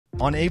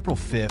On April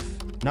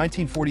 5th,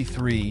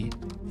 1943,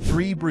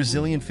 three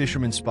Brazilian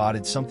fishermen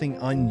spotted something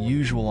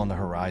unusual on the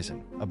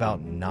horizon,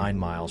 about 9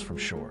 miles from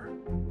shore.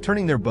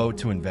 Turning their boat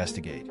to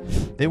investigate,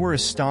 they were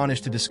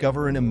astonished to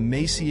discover an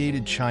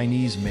emaciated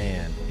Chinese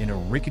man in a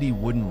rickety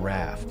wooden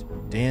raft,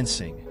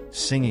 dancing,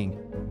 singing,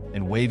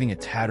 and waving a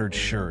tattered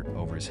shirt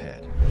over his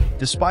head.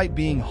 Despite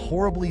being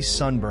horribly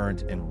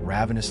sunburned and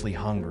ravenously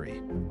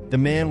hungry, the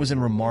man was in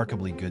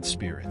remarkably good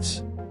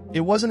spirits. It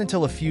wasn't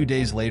until a few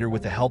days later,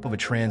 with the help of a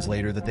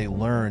translator, that they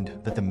learned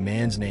that the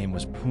man's name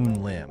was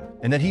Poon Lim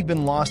and that he'd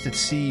been lost at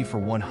sea for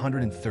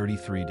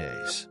 133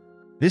 days.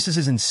 This is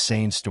his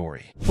insane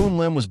story. Poon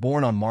Lim was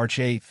born on March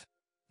 8,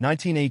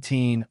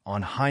 1918,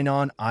 on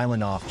Hainan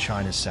Island off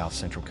China's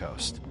south-central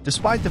coast.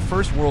 Despite the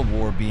First World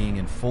War being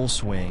in full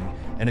swing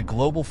and a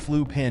global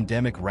flu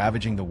pandemic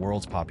ravaging the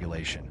world's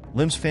population,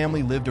 Lim's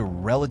family lived a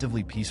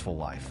relatively peaceful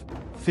life,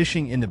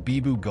 fishing in the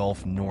Bibu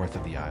Gulf north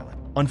of the island.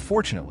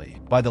 Unfortunately,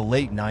 by the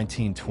late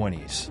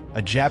 1920s,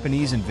 a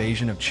Japanese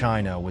invasion of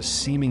China was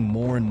seeming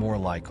more and more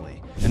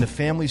likely, and the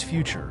family's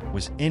future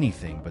was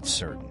anything but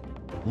certain.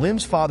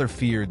 Lim's father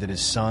feared that his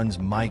sons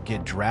might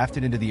get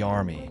drafted into the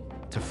army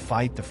to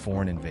fight the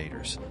foreign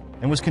invaders,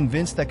 and was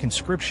convinced that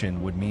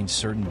conscription would mean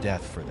certain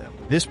death for them.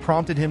 This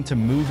prompted him to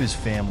move his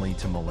family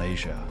to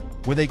Malaysia,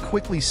 where they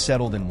quickly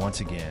settled in once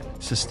again,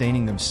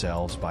 sustaining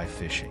themselves by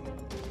fishing.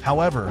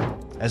 However,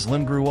 as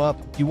Lim grew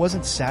up, he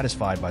wasn't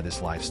satisfied by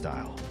this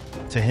lifestyle.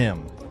 To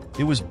him,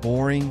 it was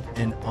boring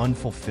and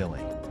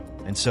unfulfilling,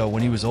 and so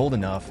when he was old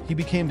enough, he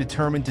became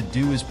determined to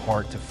do his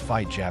part to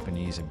fight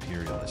Japanese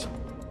imperialism.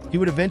 He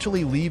would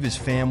eventually leave his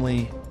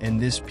family and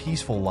this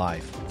peaceful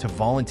life to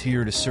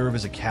volunteer to serve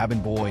as a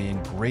cabin boy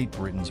in Great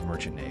Britain's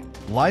merchant navy.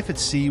 Life at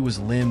sea was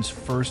Lim's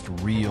first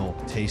real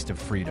taste of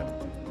freedom,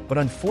 but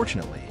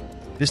unfortunately,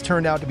 this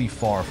turned out to be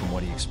far from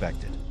what he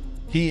expected.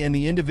 He and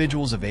the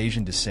individuals of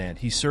Asian descent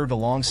he served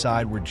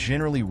alongside were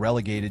generally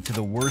relegated to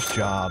the worst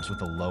jobs with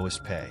the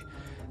lowest pay,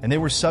 and they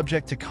were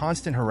subject to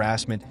constant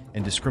harassment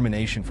and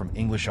discrimination from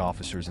English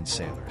officers and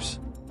sailors.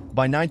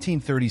 By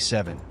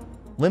 1937,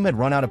 Lim had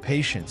run out of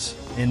patience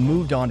and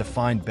moved on to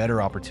find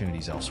better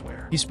opportunities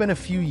elsewhere. He spent a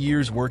few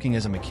years working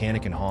as a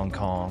mechanic in Hong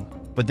Kong,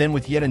 but then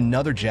with yet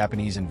another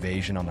Japanese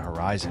invasion on the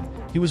horizon,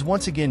 he was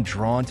once again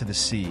drawn to the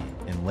sea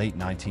in late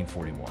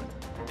 1941.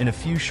 In a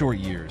few short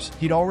years,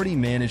 he'd already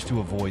managed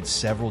to avoid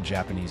several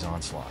Japanese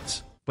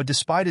onslaughts. But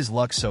despite his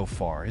luck so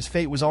far, his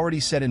fate was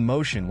already set in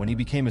motion when he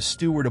became a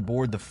steward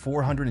aboard the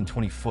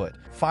 420-foot,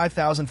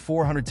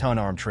 5,400-ton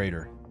armed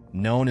trader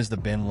known as the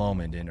Ben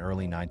Lomond in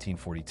early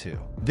 1942.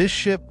 This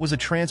ship was a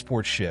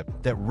transport ship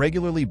that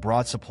regularly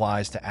brought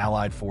supplies to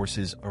Allied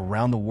forces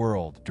around the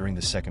world during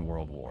the Second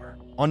World War.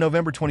 On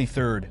November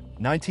 23,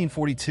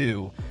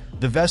 1942,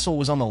 the vessel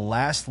was on the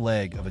last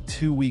leg of a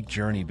 2-week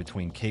journey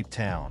between Cape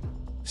Town,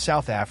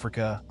 South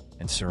Africa,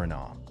 and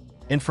Suriname.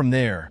 And from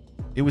there,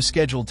 it was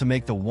scheduled to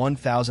make the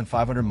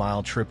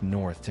 1,500-mile trip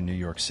north to New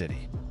York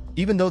City.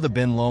 Even though the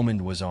Ben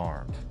Lomond was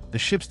armed, the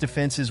ship's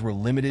defenses were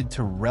limited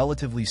to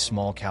relatively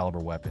small-caliber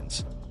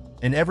weapons,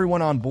 and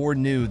everyone on board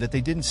knew that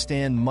they didn't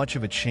stand much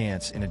of a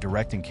chance in a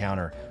direct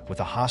encounter with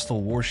a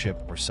hostile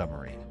warship or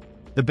submarine.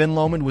 The Ben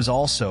Lomond was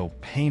also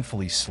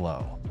painfully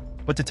slow,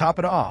 but to top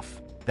it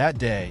off, that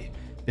day,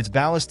 its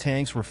ballast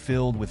tanks were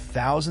filled with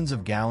thousands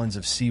of gallons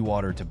of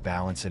seawater to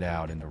balance it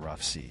out in the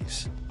rough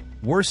seas.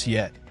 Worse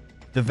yet,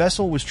 the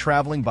vessel was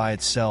traveling by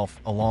itself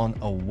along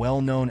a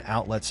well-known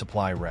outlet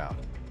supply route,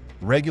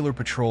 regularly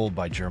patrolled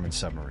by German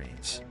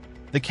submarines.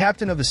 The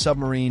captain of the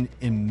submarine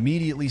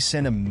immediately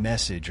sent a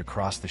message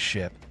across the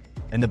ship,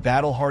 and the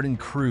battle-hardened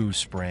crew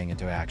sprang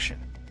into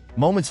action.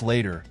 Moments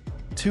later,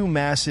 2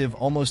 massive,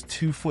 almost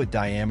 2-foot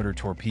diameter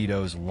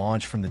torpedoes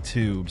launched from the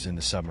tubes in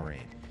the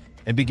submarine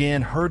and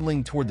began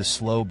hurtling toward the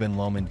slow Ben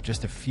Lomond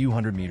just a few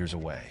hundred meters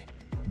away.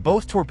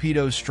 Both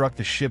torpedoes struck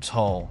the ship's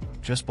hull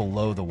just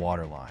below the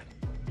waterline,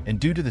 and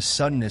due to the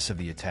suddenness of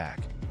the attack,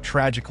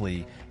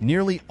 tragically,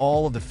 nearly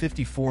all of the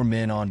 54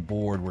 men on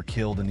board were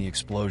killed in the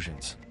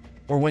explosions,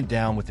 or went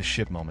down with the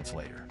ship moments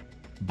later.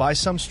 By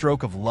some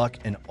stroke of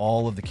luck in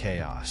all of the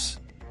chaos,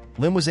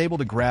 Lim was able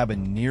to grab a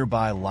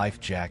nearby life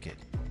jacket,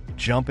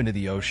 jump into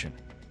the ocean,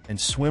 and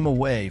swim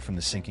away from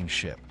the sinking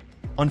ship.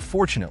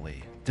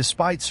 Unfortunately,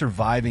 despite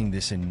surviving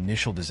this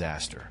initial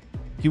disaster,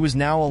 he was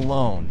now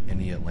alone in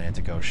the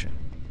Atlantic Ocean.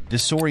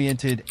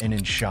 Disoriented and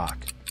in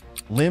shock,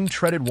 Lim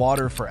treaded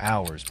water for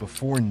hours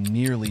before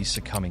nearly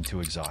succumbing to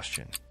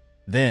exhaustion.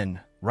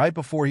 Then, right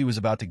before he was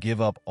about to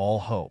give up all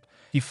hope,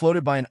 he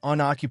floated by an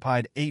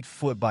unoccupied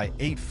 8-foot by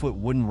 8-foot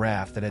wooden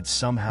raft that had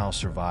somehow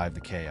survived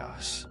the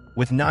chaos.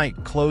 With night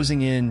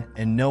closing in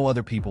and no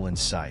other people in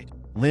sight,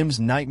 Lim's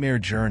nightmare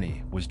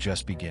journey was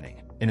just beginning.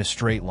 In a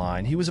straight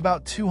line, he was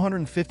about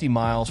 250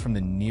 miles from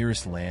the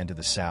nearest land to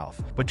the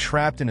south, but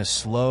trapped in a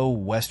slow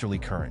westerly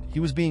current. He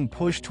was being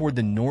pushed toward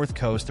the north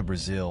coast of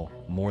Brazil,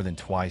 more than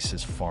twice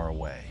as far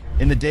away.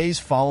 In the days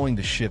following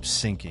the ship's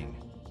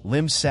sinking,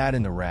 Lim sat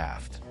in the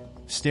raft,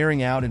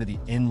 staring out into the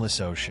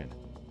endless ocean,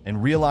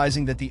 and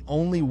realizing that the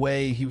only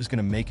way he was going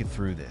to make it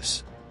through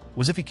this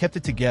was if he kept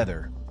it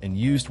together and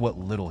used what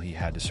little he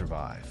had to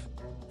survive.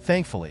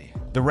 Thankfully,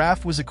 the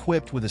raft was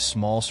equipped with a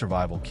small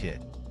survival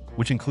kit,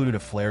 which included a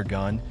flare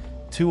gun,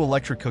 2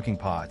 electric cooking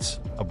pots,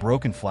 a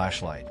broken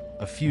flashlight,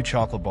 a few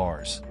chocolate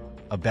bars,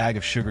 a bag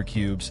of sugar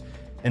cubes,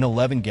 an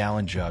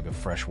 11-gallon jug of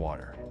fresh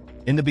water.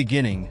 In the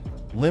beginning,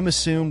 Lim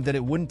assumed that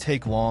it wouldn't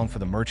take long for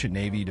the merchant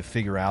navy to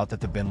figure out that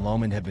the Ben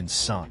Lomond had been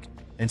sunk,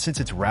 and since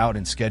its route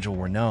and schedule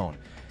were known,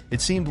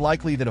 it seemed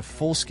likely that a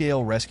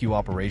full-scale rescue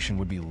operation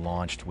would be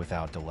launched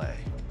without delay.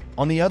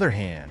 On the other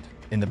hand,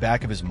 in the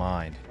back of his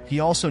mind, he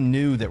also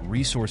knew that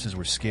resources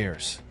were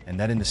scarce, and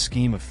that in the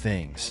scheme of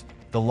things,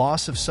 the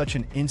loss of such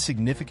an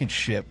insignificant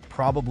ship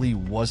probably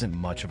wasn't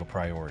much of a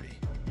priority.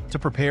 To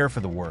prepare for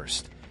the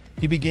worst,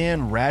 he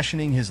began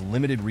rationing his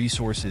limited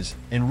resources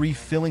and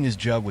refilling his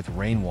jug with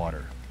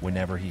rainwater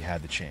whenever he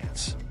had the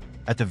chance.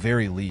 At the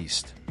very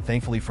least,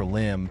 thankfully for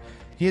Lim,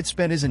 he had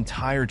spent his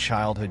entire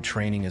childhood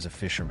training as a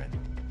fisherman,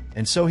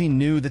 and so he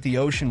knew that the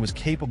ocean was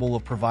capable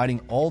of providing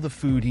all the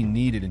food he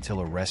needed until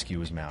a rescue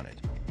was mounted.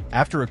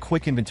 After a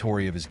quick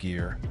inventory of his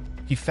gear,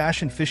 he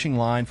fashioned fishing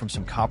line from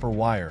some copper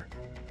wire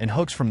and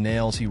hooks from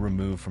nails he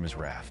removed from his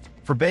raft.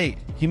 For bait,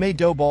 he made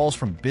dough balls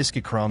from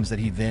biscuit crumbs that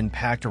he then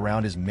packed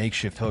around his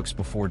makeshift hooks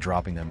before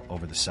dropping them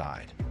over the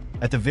side.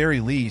 At the very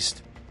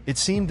least, it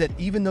seemed that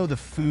even though the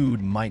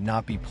food might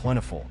not be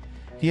plentiful,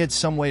 he had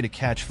some way to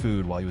catch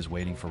food while he was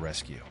waiting for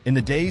rescue. In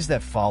the days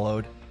that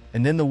followed,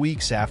 and then the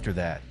weeks after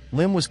that,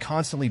 Lim was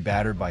constantly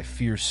battered by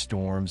fierce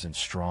storms and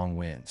strong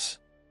winds.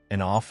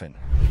 And often,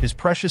 his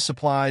precious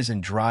supplies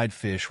and dried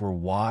fish were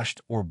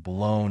washed or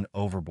blown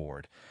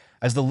overboard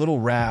as the little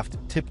raft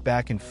tipped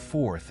back and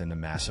forth in the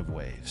massive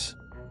waves.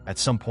 At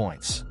some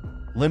points,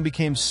 Lim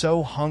became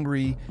so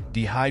hungry,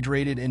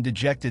 dehydrated, and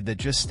dejected that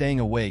just staying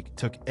awake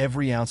took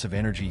every ounce of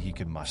energy he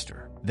could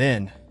muster.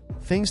 Then,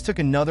 things took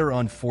another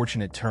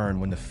unfortunate turn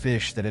when the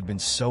fish that had been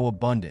so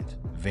abundant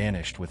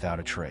vanished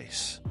without a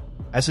trace.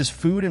 As his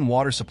food and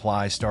water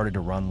supply started to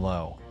run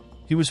low,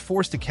 he was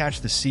forced to catch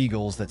the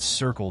seagulls that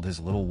circled his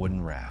little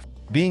wooden raft.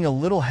 Being a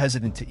little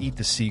hesitant to eat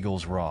the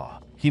seagulls raw,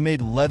 he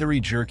made leathery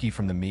jerky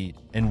from the meat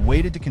and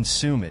waited to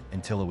consume it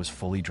until it was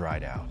fully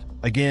dried out.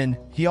 Again,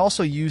 he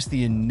also used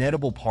the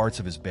inedible parts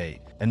of his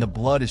bait and the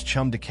blood as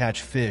chum to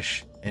catch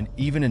fish and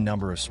even a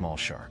number of small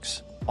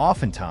sharks.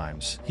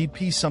 Oftentimes, he'd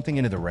piece something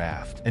into the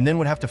raft and then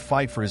would have to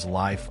fight for his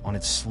life on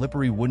its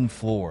slippery wooden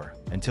floor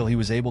until he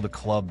was able to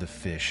club the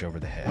fish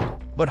over the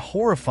head. But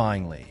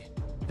horrifyingly,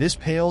 this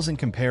pales in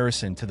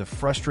comparison to the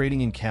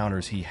frustrating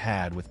encounters he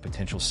had with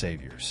potential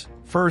saviors.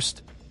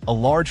 First, a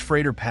large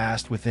freighter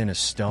passed within a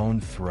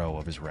stone's throw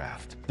of his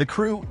raft. The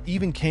crew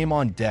even came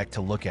on deck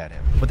to look at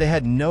him, but they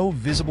had no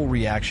visible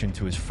reaction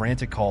to his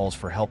frantic calls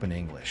for help in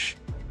English,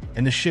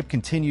 and the ship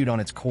continued on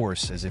its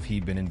course as if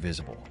he'd been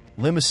invisible.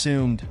 Lim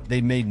assumed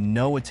they'd made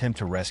no attempt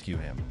to rescue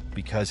him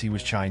because he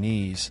was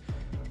Chinese,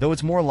 though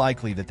it's more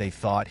likely that they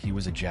thought he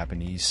was a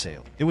Japanese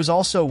sailor. It was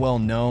also well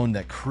known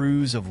that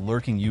crews of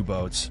lurking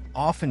U-boats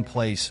often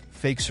place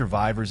fake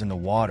survivors in the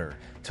water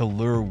to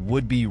lure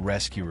would-be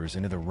rescuers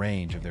into the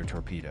range of their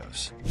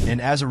torpedoes.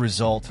 And as a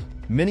result,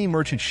 many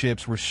merchant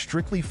ships were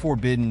strictly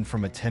forbidden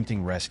from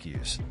attempting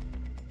rescues.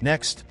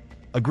 Next,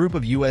 a group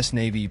of U.S.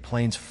 Navy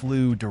planes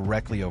flew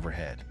directly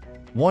overhead.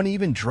 One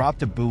even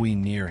dropped a buoy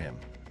near him,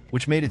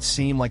 which made it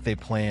seem like they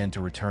planned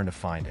to return to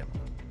find him.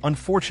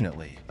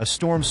 Unfortunately, a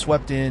storm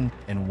swept in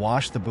and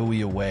washed the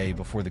buoy away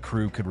before the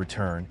crew could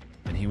return,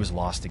 and he was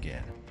lost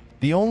again.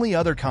 The only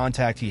other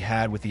contact he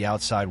had with the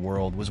outside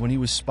world was when he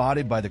was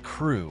spotted by the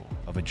crew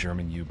of a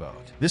German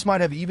U-boat. This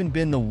might have even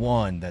been the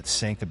one that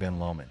sank the Ben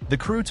Lomond. The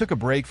crew took a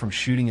break from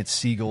shooting at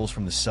seagulls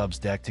from the sub's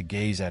deck to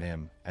gaze at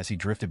him as he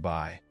drifted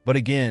by, but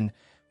again,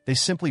 they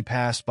simply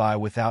passed by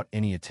without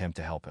any attempt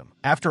to help him.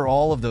 After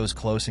all of those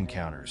close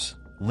encounters,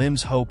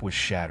 Lim's hope was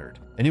shattered,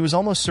 and he was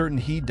almost certain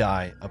he'd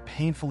die a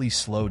painfully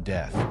slow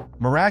death.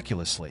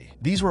 Miraculously,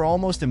 these were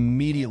almost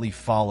immediately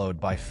followed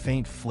by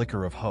faint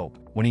flicker of hope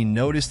when he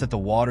noticed that the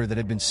water that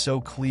had been so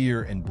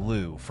clear and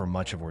blue for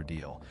much of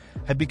Ordeal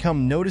had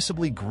become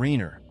noticeably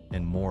greener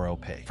and more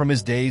opaque. From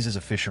his days as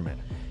a fisherman,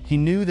 he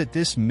knew that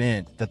this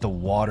meant that the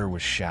water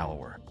was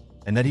shallower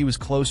and that he was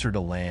closer to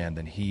land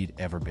than he'd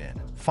ever been.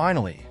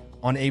 Finally,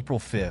 on April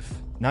 5th,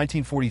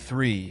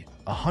 1943,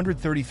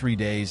 133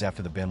 days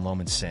after the Ben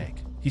Lomond sank,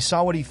 he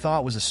saw what he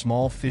thought was a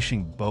small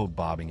fishing boat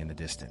bobbing in the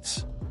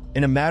distance.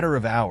 In a matter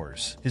of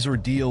hours, his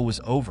ordeal was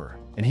over,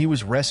 and he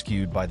was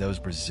rescued by those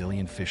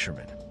Brazilian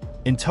fishermen.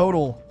 In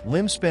total,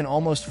 Lim spent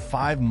almost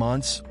 5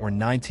 months or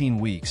 19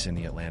 weeks in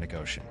the Atlantic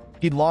Ocean.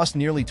 He'd lost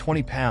nearly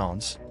 20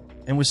 pounds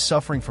and was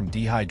suffering from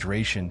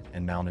dehydration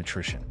and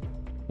malnutrition.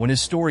 When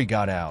his story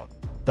got out,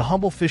 the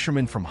humble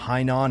fisherman from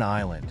Hainan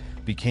Island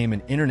became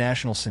an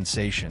international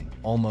sensation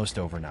almost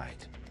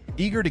overnight.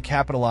 Eager to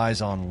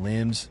capitalize on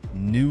Lim's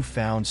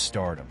newfound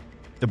stardom,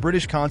 the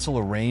British consul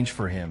arranged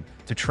for him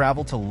to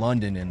travel to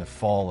London in the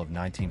fall of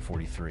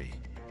 1943.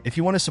 If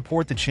you want to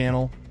support the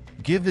channel,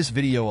 give this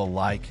video a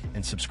like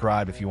and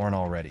subscribe if you aren't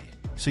already,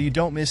 so you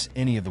don't miss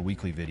any of the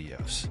weekly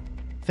videos.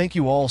 Thank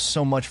you all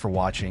so much for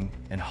watching,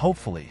 and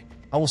hopefully,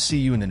 I will see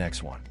you in the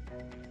next one.